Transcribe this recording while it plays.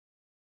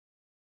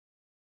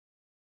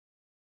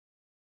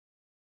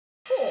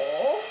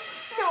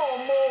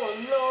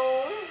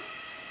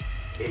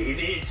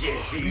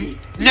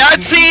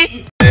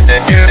Nazi!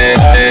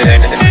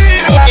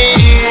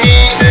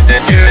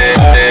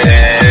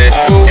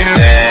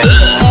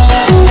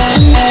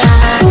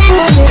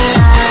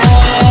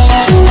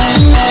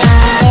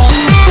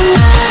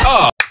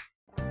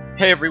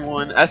 Hey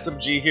everyone,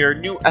 SMG here,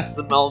 new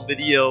SML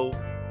video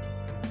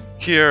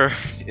here.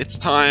 It's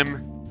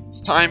time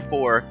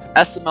for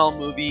SML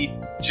movie,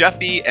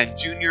 Jeffy and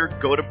Junior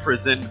Go to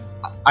Prison.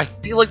 I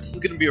feel like this is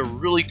going to be a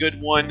really good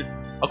one.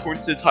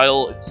 According to the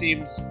title, it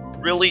seems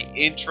really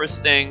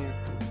interesting.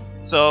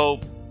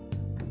 So,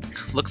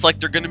 looks like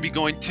they're going to be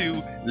going to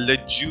the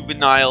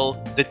Juvenile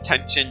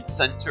Detention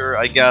Center,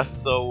 I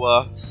guess. So,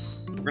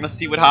 we're going to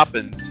see what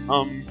happens.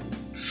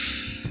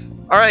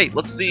 Alright,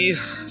 let's see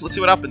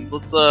what happens.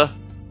 Let's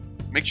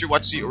make sure you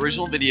watch the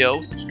original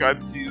video,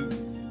 subscribe to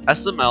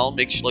SML,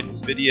 make sure you like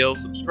this video,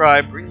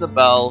 subscribe, ring the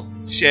bell,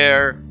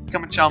 share,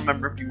 become a channel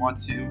member if you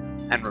want to,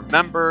 and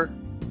remember,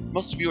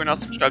 most of you are not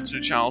subscribed to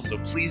the channel, so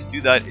please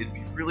do that. It'd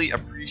be really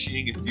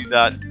appreciating if you do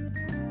that.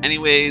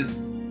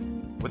 Anyways,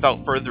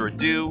 without further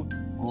ado,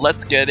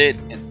 let's get it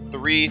in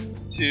 3,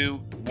 2,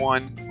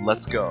 1,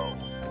 let's go.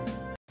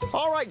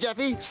 Alright,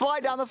 Jeffy,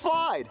 slide down the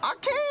slide. I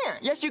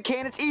can't. Yes, you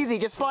can. It's easy.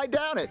 Just slide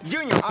down it.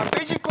 Junior, I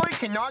physically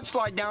cannot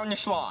slide down the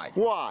slide.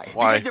 Why?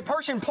 Why? Because the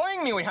person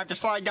playing me would have to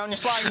slide down the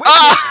slide with me,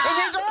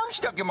 and his arm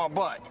stuck in my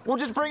butt. We'll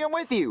just bring him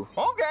with you.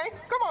 Okay,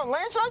 come on,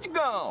 Lance, let's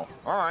go.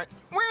 Alright.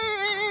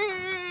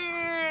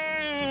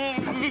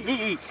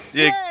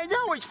 Yeah,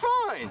 that was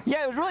fun.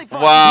 Yeah, it was really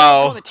fun.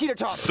 Wow.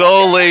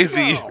 So Okay,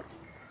 lazy.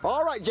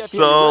 Alright, Jeffy.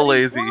 So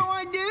lazy. What do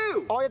I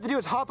do? All you have to do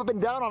is hop up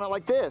and down on it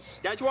like this.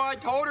 That's what I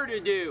told her to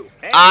do.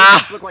 Hey, you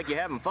guys look like you're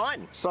having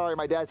fun. Sorry,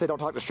 my dad said don't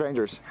talk to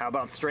strangers. How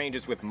about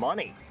strangers with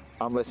money?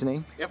 I'm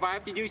listening. If I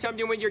have to do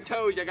something with your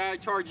toes, I gotta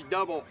charge you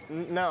double.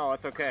 No,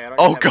 it's okay. I don't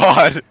Oh even have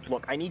God. money.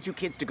 Look, I need you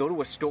kids to go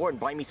to a store and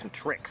buy me some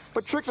tricks.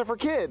 But tricks are for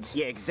kids.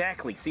 Yeah,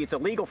 exactly. See, it's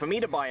illegal for me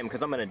to buy them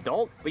because I'm an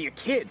adult, but you're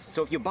kids.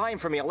 So if you buy them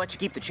for me, I'll let you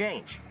keep the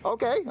change.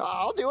 Okay,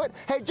 I'll do it.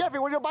 Hey, Jeffy,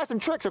 we're gonna buy some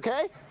tricks,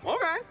 okay?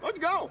 Okay, let's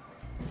go.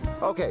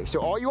 Okay, so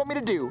all you want me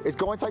to do is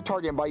go inside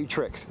Target and buy you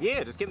tricks.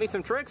 Yeah, just give me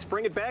some tricks,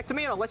 bring it back to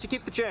me, and I'll let you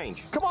keep the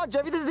change. Come on,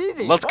 Jeffy, this is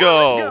easy. Let's All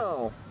right, go. let's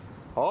go.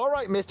 All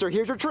right, mister,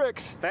 here's your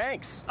tricks.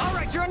 Thanks. All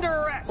right, you're under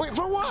arrest. Wait,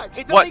 for what?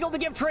 It's What? illegal to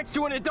give tricks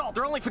to an adult.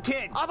 They're only for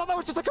kids. I thought that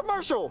was just a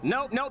commercial.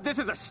 Nope, this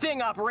is a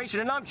sting operation,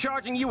 and I'm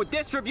charging you with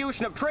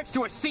distribution of tricks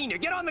to a senior.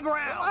 Get on the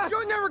ground.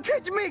 You'll never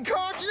catch me,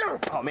 coach.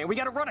 Oh, man, we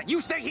gotta run it. You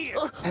stay here.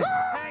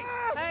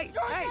 Hey,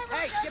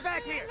 get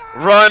back here.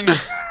 Run!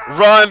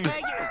 Run!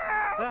 Thank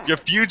you. You're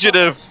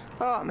fugitive!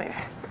 Oh, man.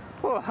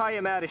 Oh, I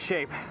am out of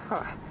shape.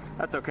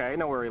 That's okay. I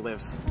know where he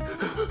lives.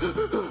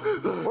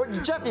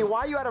 Jeffy,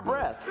 why are you out of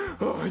breath?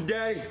 Oh,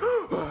 Daddy,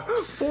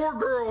 4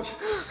 girls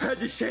at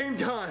the same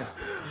time.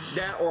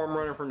 That or I'm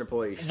running from the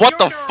police. What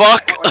the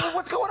fuck?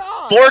 What's going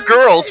on? 4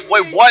 girls?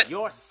 Wait, what?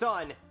 Your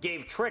son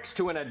gave tricks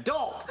to an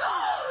adult.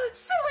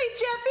 Silly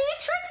Jeffy,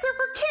 tricks are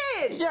for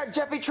kids. Yeah,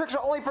 Jeffy, tricks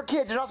are only for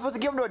kids. You're not supposed to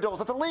give them to adults.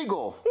 That's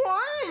illegal. Well,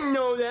 I didn't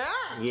know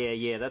that.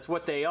 Yeah, that's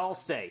what they all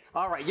say.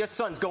 All right, your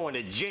son's going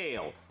to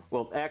jail.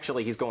 Well,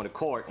 actually, he's going to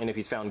court, and if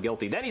he's found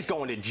guilty, then he's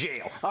going to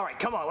jail. All right,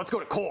 come on, let's go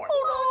to court.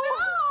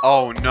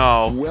 Oh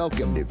no.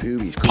 Welcome to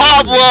Pooh's Court.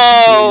 Pablo!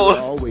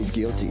 You're always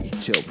guilty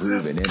till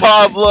proven innocent.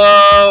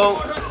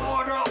 Pablo!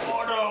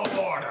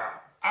 Order.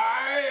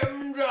 I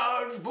am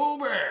Judge Pooh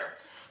Bear.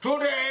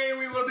 Today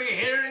we will be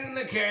hearing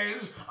the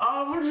case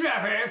of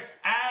Jeffy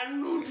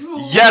and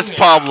Junior. Yes,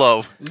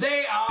 Pablo.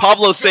 They are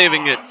Pablo's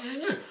saving it.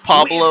 charged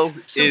Pablo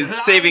with is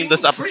saving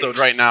this supplying episode tricks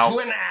right now. to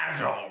an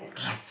adult.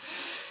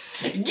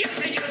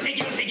 Guilty.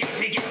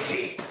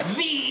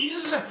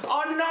 These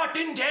are not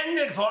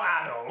intended for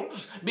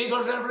adults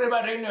because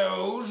everybody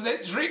knows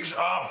that tricks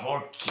are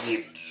for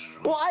kids.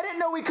 Well, I didn't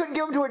know we couldn't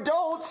give them to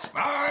adults.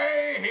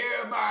 I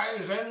hereby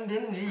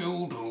sentence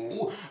you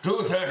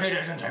to 30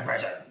 days in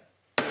prison.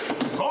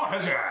 Court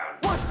adjourned.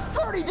 What?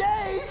 30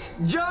 days?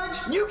 Judge,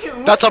 you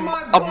can That's lick a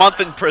my butt. month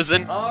in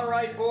prison. All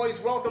right, boys,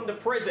 welcome to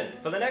prison.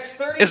 For the next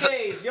 30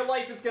 days, your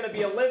life is going to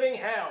be a living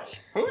hell.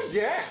 Who's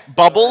that?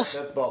 Bubbles?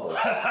 That's Bubbles.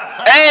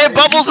 Hey,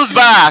 Bubbles is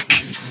back!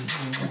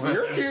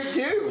 You're cute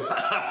too.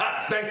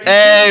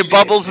 Hey,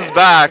 Bubbles is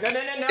back. No,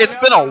 It's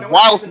been a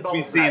while since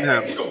we've seen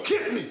him. You gonna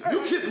kiss me?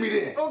 You kiss me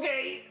then.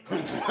 Okay.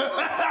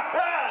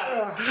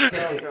 Oh,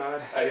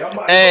 God.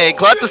 Hey,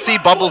 glad to see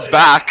Bubbles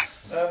back.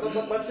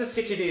 Let's just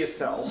get you to your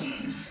cell.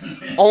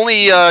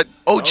 Only OG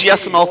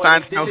SML boys,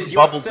 fans this know is who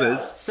your Bubbles cell.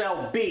 is.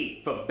 Cell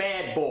B for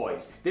bad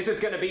boys. This is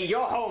going to be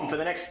your home for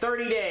the next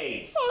 30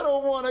 days. I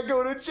don't want to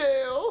go to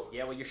jail.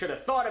 Yeah, well, you should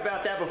have thought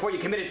about that before you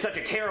committed such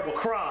a terrible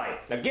crime.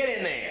 Now get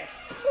in there.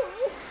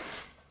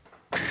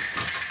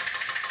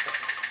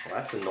 Well,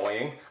 that's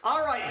annoying.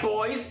 All right,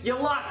 boys, you're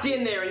locked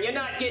in there, and you're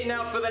not getting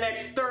out for the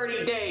next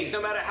 30 days.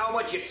 No matter how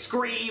much you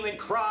scream and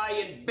cry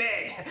and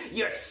beg,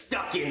 you're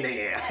stuck in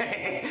there.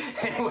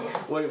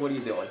 What are you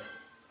doing?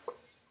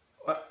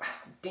 What?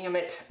 Damn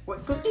it.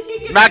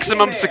 Get Maximum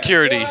back in there.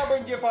 security. What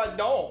happens if I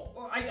don't?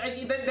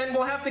 Then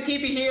we'll have to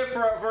keep you here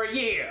for a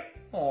year.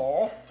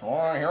 Oh,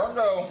 alright, here I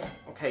go.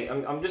 Okay,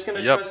 I'm just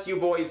gonna trust you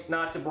boys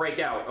not to break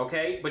out,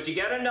 okay? But you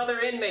got another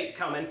inmate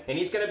coming, and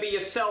he's gonna be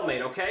your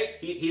cellmate, okay?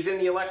 He's in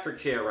the electric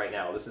chair right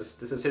now. This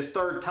is his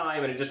third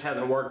time, and it just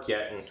hasn't worked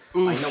yet. And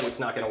I know it's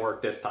not gonna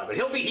work this time, but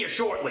he'll be here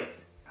shortly.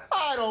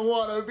 I don't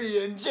want to be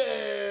in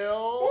jail.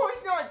 Oh,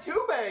 it's not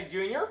too bad,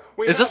 Junior.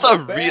 Is this a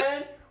real?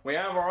 We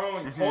have our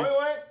own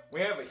toilet. We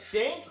have a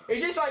sink.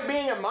 It's just like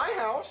being at my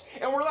house,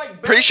 and we're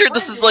like. Pretty sure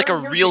this is like a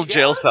real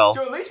jail cell.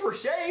 So at least we're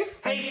safe.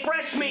 Hey,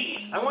 Fresh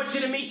Meats! I want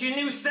you to meet your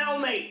new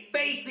cellmate,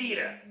 Face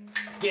Eater.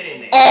 Get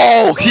in there.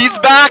 Oh, he's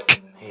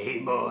back. Hey,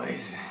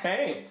 boys.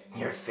 Hey,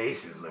 Your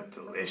faces look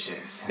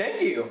delicious.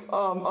 thank you.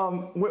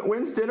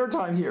 When's dinner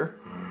time here?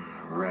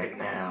 Right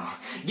now.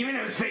 Give me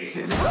those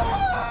faces. What's going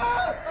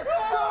on?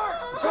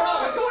 What's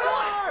going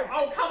on?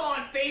 Oh, come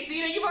on, Face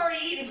Eater. You've already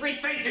eaten 3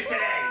 faces today.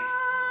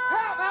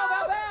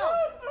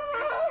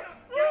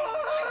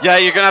 Yeah,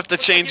 you're gonna have to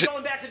change it. You're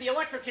going back to the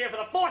electric chair for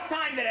the 4th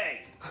time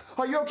today.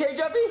 Are you okay,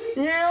 Jeffy?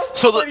 Yeah,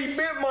 So but he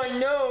bit my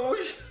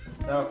nose.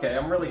 Okay,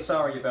 I'm really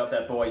sorry about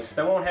that, boys.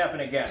 That won't happen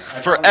again.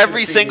 For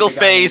every single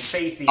face,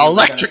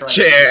 electric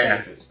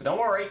chair. But don't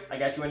worry, I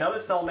got you another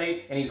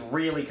cellmate, and he's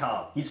really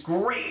calm. He's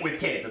great with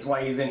kids. That's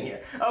why he's in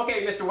here.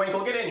 Okay, Mr.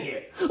 Winkle, get in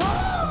here.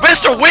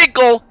 Mr.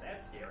 Winkle!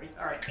 That's scary.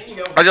 All right, in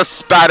you go. I just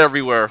spat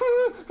everywhere.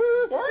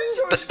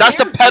 That's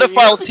the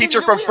pedophile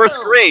teacher from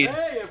 1st grade.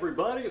 Hey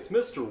everybody, it's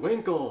Mr.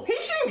 Winkle. He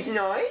seems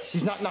nice.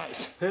 He's not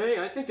nice.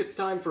 Hey, I think it's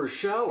time for a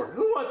shower.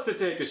 Who wants to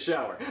take a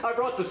shower? I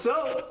brought the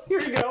soap. Here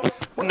you go.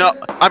 No,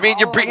 I mean,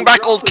 you're bringing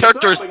back old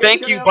characters,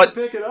 thank you, but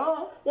Pick it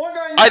up.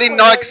 I did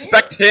not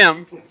expect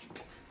him.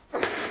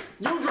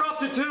 You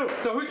dropped it too.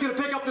 So who's gonna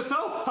pick up the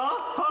soap?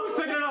 Huh? Who's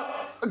picking it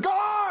up?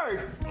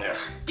 Guard!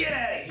 Get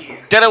out of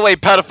here. Get away,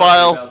 Sorry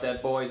pedophile. about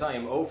that, boys. I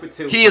am 0 for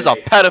 2. He is a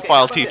today. pedophile Okay,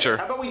 how about teacher. this?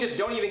 How about we just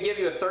don't even give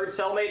you a 3rd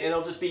cellmate, and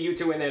it'll just be you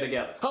 2 in there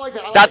together? I like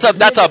that.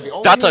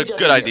 That's a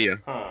good idea.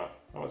 Huh.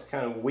 That was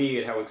kind of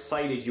weird how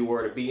excited you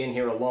were to be in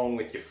here alone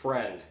with your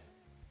friend.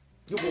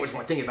 You boys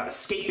weren't thinking about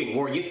escaping,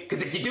 were you?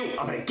 Because if you do,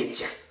 I'm gonna get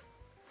you.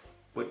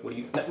 What are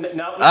you?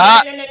 No.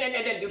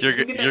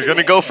 You're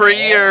gonna go for a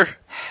year.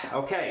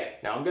 Okay,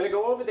 now I'm gonna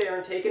go over there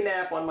and take a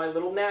nap on my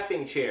little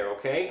napping chair,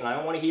 okay? And I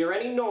don't want to hear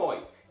any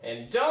noise.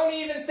 And don't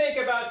even think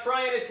about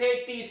trying to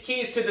take these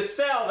keys to the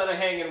cell that are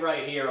hanging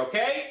right here,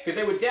 okay? Because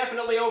they would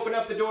definitely open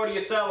up the door to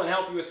your cell and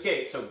help you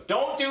escape. So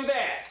don't do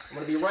that. I'm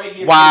gonna be right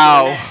here.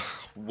 Wow.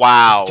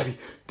 Wow. Jeffy,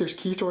 there's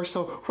keys to our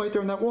cell right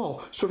there on that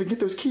wall. So if we can get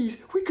those keys,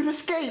 we could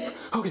escape.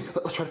 Okay,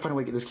 let's try to find a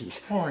way to get those keys.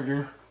 All right,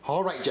 Junior.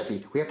 All right,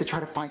 Jeffy, we have to try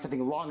to find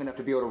something long enough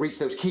to be able to reach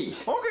those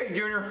keys. Okay,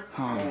 Junior.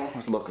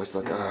 Let's look.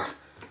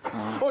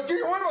 Oh,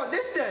 Junior, what about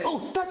this thing?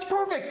 Oh, that's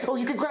perfect. Oh,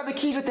 you can grab the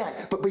keys with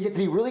that. But you have to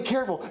be really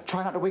careful.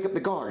 Try not to wake up the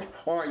guard.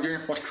 All right,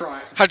 Junior, let's try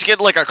it. How'd you get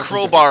like a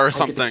crowbar or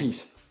Try to get the something?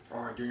 keys.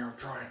 All right, Junior, I'm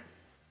trying.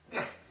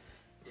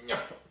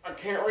 I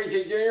can't reach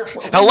it, Junior.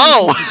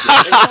 Hello.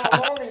 It's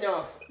not long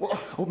enough.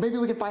 Well, maybe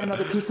we can find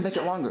another piece to make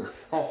it longer.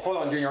 Oh, hold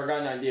on, Junior, I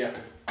got an idea.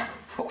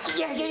 Oh,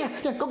 yeah.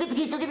 Go get the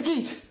keys. Go get the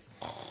keys.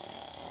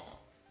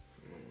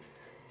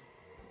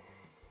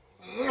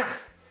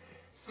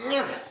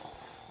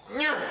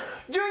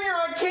 Junior,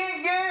 I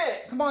can't get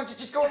it. Come on,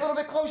 just go a little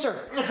bit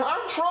closer.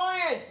 I'm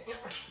trying.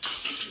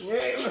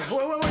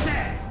 What was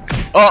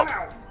that? Oh.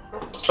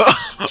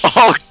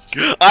 Oh,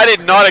 I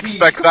did not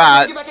expect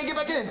that. Get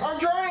back in. I'm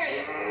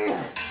trying.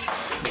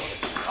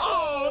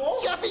 Oh,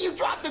 Jeffy, you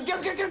dropped him.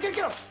 Get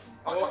him.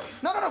 Oh,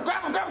 no,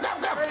 grab him.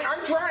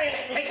 I'm trying.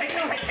 Hey,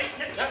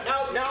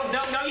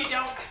 no, you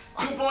don't.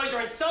 You boys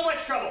are in so much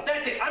trouble.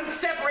 That's it. I'm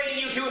separating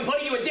you 2 and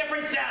putting you in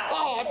different cells.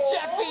 Oh,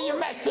 Jeffy, you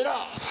messed it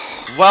up.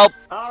 Well,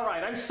 All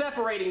right, I'm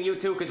separating you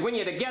 2 because when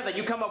you're together,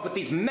 you come up with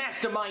these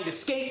mastermind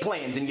escape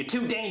plans and you're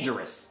too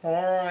dangerous.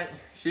 All right.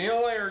 See you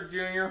later,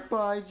 Junior.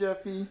 Bye,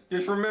 Jeffy.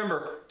 Just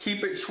remember,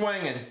 keep it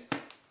swinging.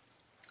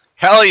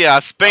 hell yeah,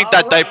 spank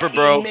that All right, diaper,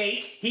 bro.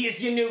 Inmate,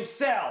 here's your new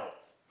cell.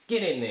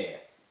 Get in there.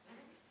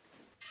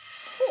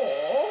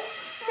 Oh,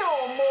 no,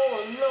 I'm all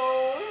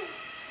alone.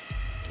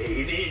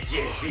 Hey there,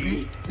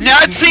 Jeffy.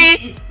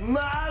 Nazi!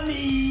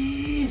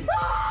 Mommy!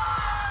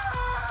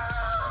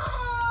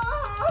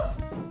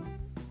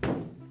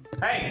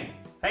 Hey,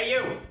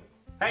 you.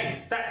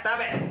 Hey, stop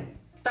it.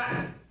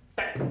 Stop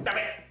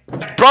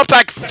it. Brought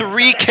back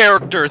 3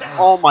 characters.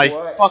 Oh my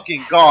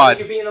fucking god.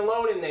 You're being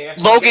alone in there.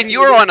 Logan, you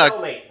were on a.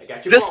 I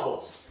got your This.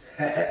 Bubbles.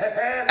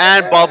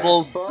 And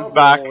Bubbles is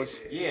back.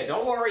 Yeah,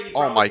 don't worry. He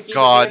Oh my promised to keep his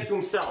God. hands to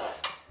himself.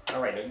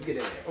 All right, now you get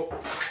in there. Oh.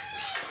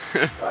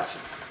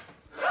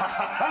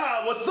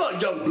 What's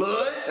up, young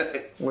blood?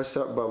 What's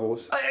up,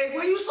 Bubbles? Hey,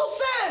 why you so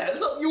sad?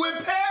 Look, you in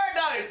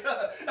paradise.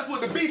 That's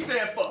what the B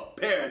stand for.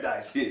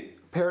 Paradise, yeah.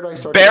 Paradise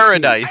starts with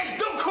Paradise. Hey,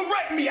 don't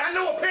correct me. I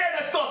know what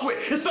paradise starts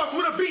with. It starts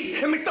with a B.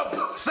 It makes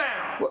a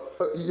sound.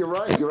 You're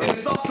right. And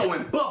it's also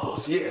in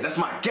bubbles. Yeah, that's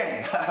my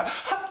gang.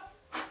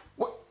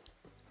 What?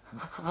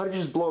 How did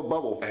you just blow a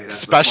bubble? Hey, that's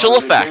Special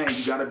a part of the gang.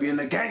 effects. You gotta be in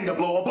the gang to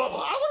blow a bubble.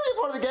 I want to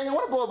be part of the gang. I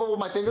want to blow a bubble with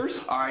my fingers.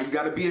 All right, you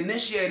gotta be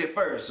initiated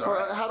first. All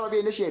right. How do I be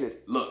initiated?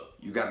 Look,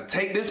 You gotta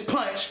take this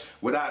punch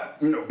without,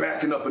 you know,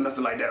 backing up or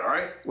nothing like that, all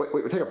right?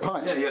 Wait, take a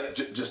punch. Yeah,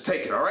 just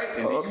take it, all right?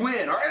 And then you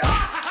win, all right?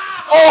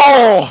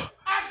 Oh!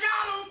 I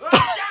got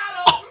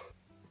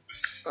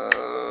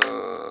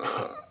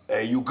him!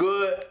 Hey, you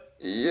good?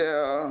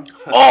 Yeah.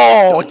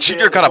 Oh,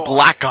 Junior got a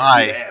black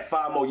eye. Add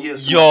 5 more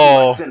years to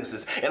Yo. my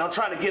sentences, and I'm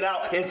trying to get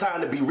out in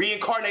time to be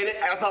reincarnated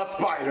as a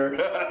spider.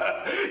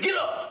 Get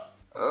up!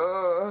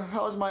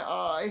 How's my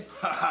eye?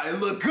 It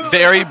look good.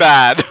 Very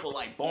bad. Look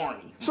like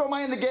Barney. So am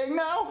I in the gang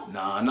now?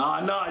 Nah.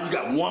 You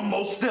got one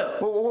more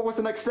step. What's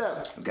the next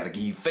step? I gotta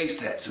give you face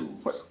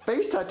tattoos. What?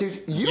 Face tattoos?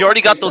 You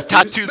already got those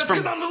tattoos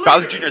from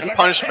Bowser Jr.'s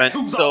Punishment,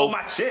 so...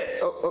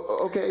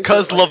 Okay.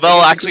 Because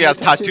Lavelle actually has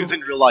tattoos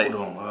in real life.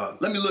 Hold on,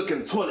 let me look in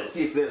the toilet,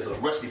 see if there's a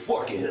rusty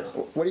fork in here.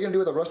 What are you gonna do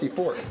with a rusty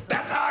fork?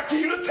 That's how I give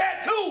you the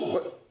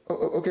tattoo!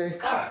 Okay.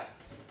 God.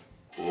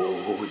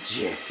 Oh,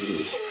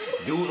 Jeffy,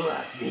 you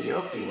locked me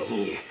up in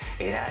here,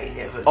 and I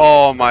never...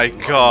 Oh my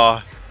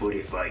god. But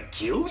if I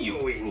kill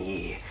you in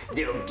here,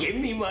 they'll give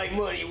me my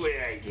money when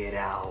I get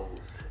out.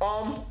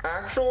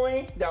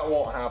 Actually, that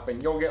won't happen.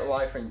 You'll get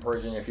life in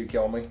prison if you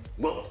kill me.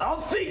 Well,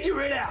 I'll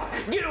figure it out.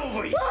 Get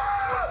over here.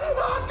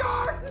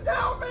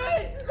 Help me!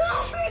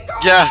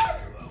 God! Yeah.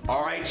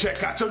 All right,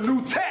 check out your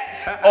new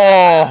tats.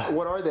 Oh.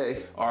 What are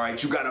they? All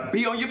right, you got a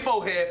B on your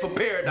forehead for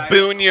paradise.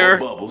 Junior. Or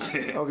bubbles.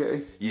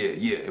 Okay.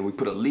 Yeah, and we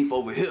put a leaf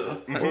over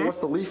here. Well, what's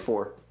the leaf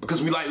for?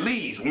 Because we like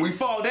leaves. When we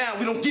fall down,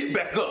 we don't get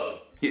back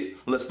up. Yeah,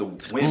 unless the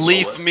wind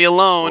Leave blow us. me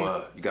alone.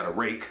 Or, you got a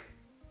rake,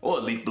 or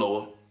a leaf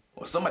blower,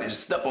 or somebody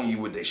just step on you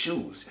with their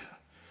shoes.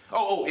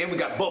 Oh, and we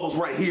got bubbles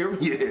right here.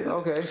 Yeah.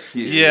 Okay.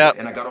 Yeah.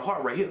 And I got a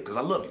heart right here because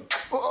I love you.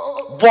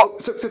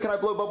 What? So can I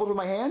blow bubbles with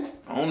my hand?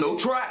 I don't know,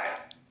 try.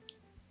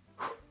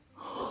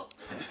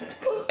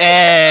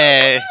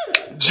 Hey.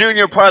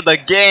 Junior part of the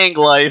gang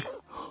life.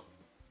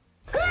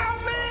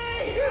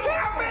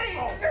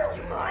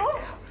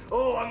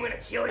 Oh, I'm gonna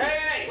kill you.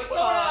 Hey, what's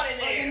going on in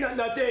there?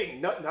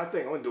 Nothing. I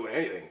wasn't doing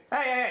anything.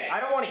 Hey,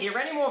 I don't want to hear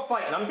any more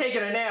fighting. I'm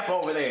taking a nap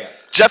over there.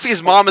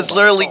 Jeffy's mom is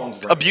literally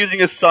abusing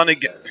his son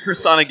again. Her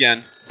son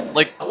again.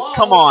 Like, Hello?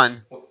 come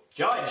on.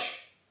 Judge?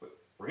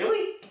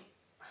 Really?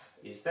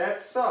 Is that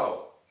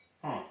so?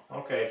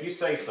 Okay, if you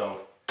say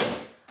so.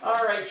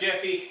 Alright,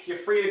 Jeffy, you're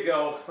free to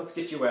go. Let's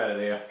get you out of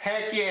there.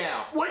 Heck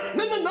yeah. What?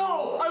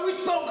 No! I was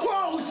so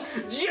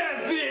close!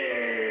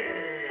 Jeffy!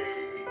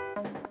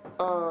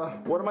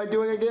 What am I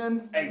doing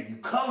again? Hey, you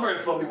covering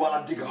for me while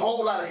I dig a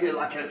hole out of here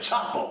like a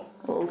chopper.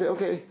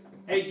 Okay.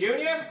 Hey,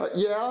 Junior?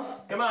 Yeah?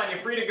 Come on, you're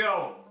free to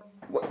go.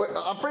 Wait,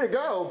 I'm free to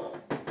go.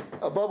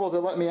 Bubbles,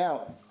 will let me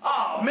out.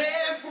 Oh, man,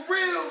 for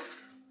real?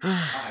 All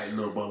right,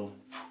 little bubble.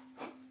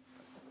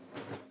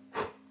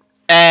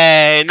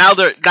 Hey, now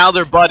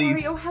they're buddies.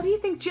 Mario, how do you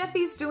think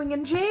Jeffy's doing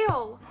in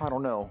jail? I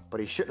don't know, but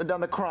he shouldn't have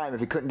done the crime if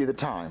he couldn't do the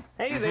time.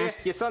 Hey there,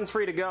 your son's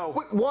free to go.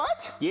 Wait,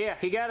 what? Yeah,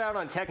 he got out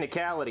on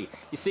technicality.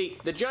 You see,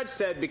 the judge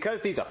said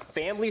because these are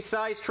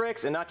family-sized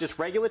tricks and not just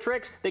regular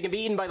tricks, they can be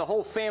eaten by the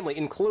whole family,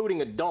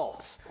 including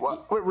adults.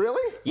 What? Wait,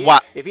 really? Yeah,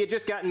 What? If he had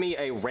just gotten me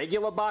a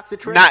regular box of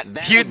tricks,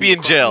 He'd would be in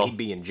crime. jail. He'd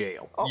be in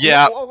jail.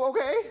 Yeah.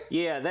 Okay.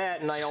 Yeah,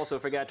 that, and I also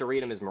forgot to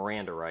read him his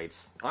Miranda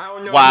rights. I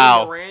don't know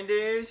Wow. who Miranda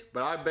is,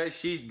 but I bet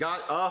she's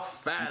got a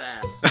fat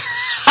ass.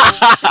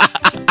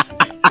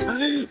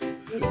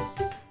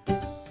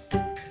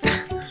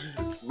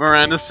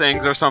 Miranda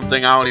sings or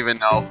something, I don't even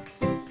know.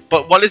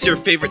 But what is your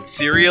favorite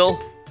cereal?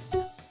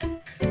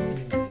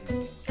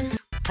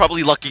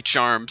 Probably Lucky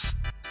Charms.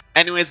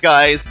 Anyways,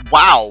 guys,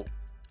 wow.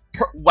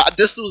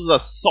 This was a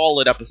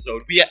solid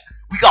episode. We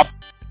got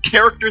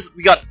characters,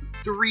 we got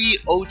 3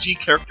 OG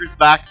characters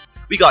back.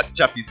 We got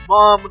Jeffy's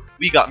mom,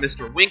 we got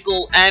Mr.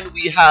 Winkle, and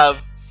we have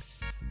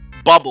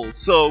Bubbles.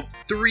 So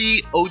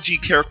 3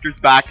 OG characters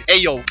back. Hey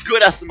yo,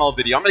 good SML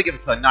video. I'm gonna give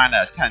this a 9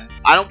 out of 10.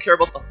 I don't care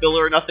about the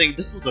filler or nothing.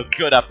 This was a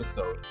good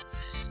episode.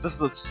 This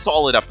is a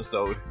solid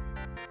episode.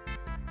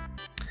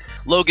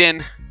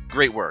 Logan,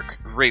 great work.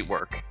 Great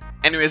work.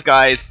 Anyways,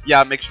 guys,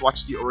 yeah, make sure to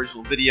watch the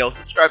original video.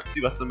 Subscribe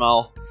to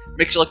SML.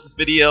 Make sure to like this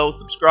video,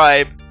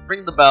 subscribe,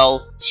 ring the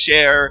bell,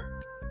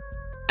 share,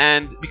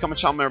 and become a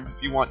channel member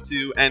if you want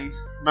to. And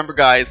remember,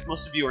 guys,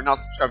 most of you are not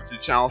subscribed to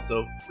the channel,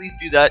 so please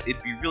do that.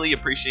 It'd be really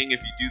appreciating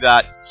if you do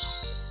that.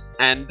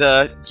 And,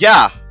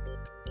 yeah.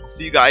 I'll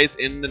see you guys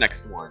in the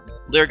next one.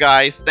 Later,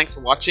 guys. Thanks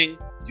for watching.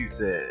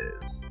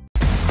 Deuces.